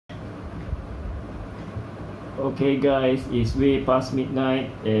Okay guys, it's way past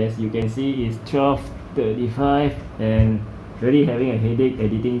midnight. As you can see, it's 12:35 and really having a headache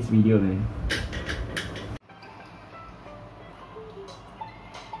editing this video, man.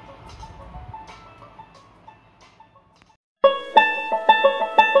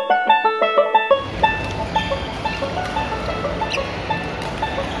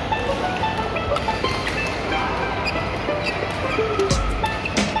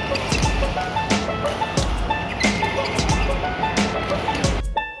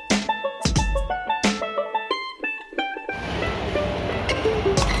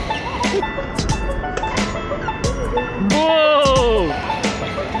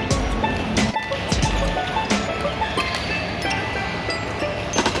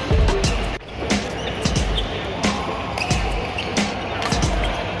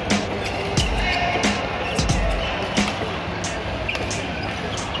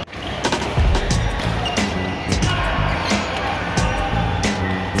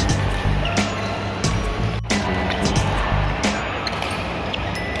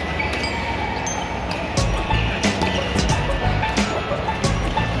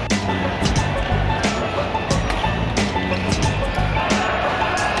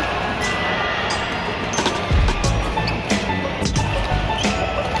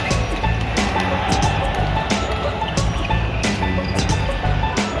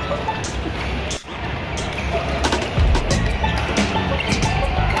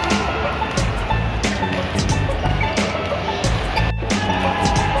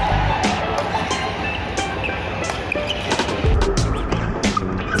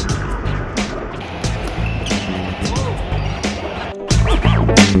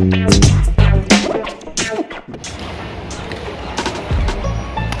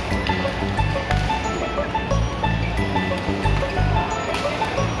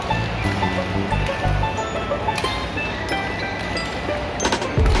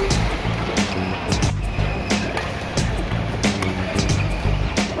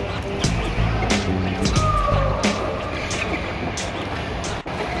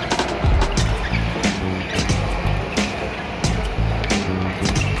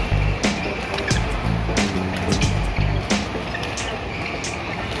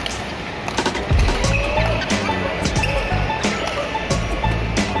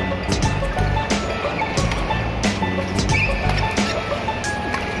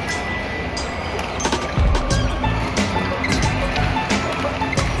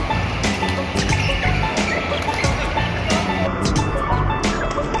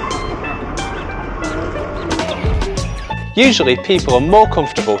 Usually people are more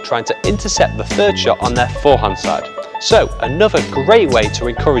comfortable trying to intercept the third shot on their forehand side. So another great way to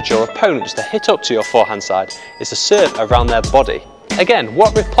encourage your opponents to hit up to your forehand side is to serve around their body. Again,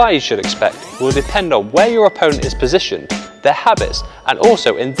 what reply you should expect will depend on where your opponent is positioned, their habits, and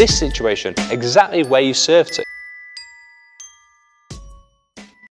also in this situation, exactly where you serve to.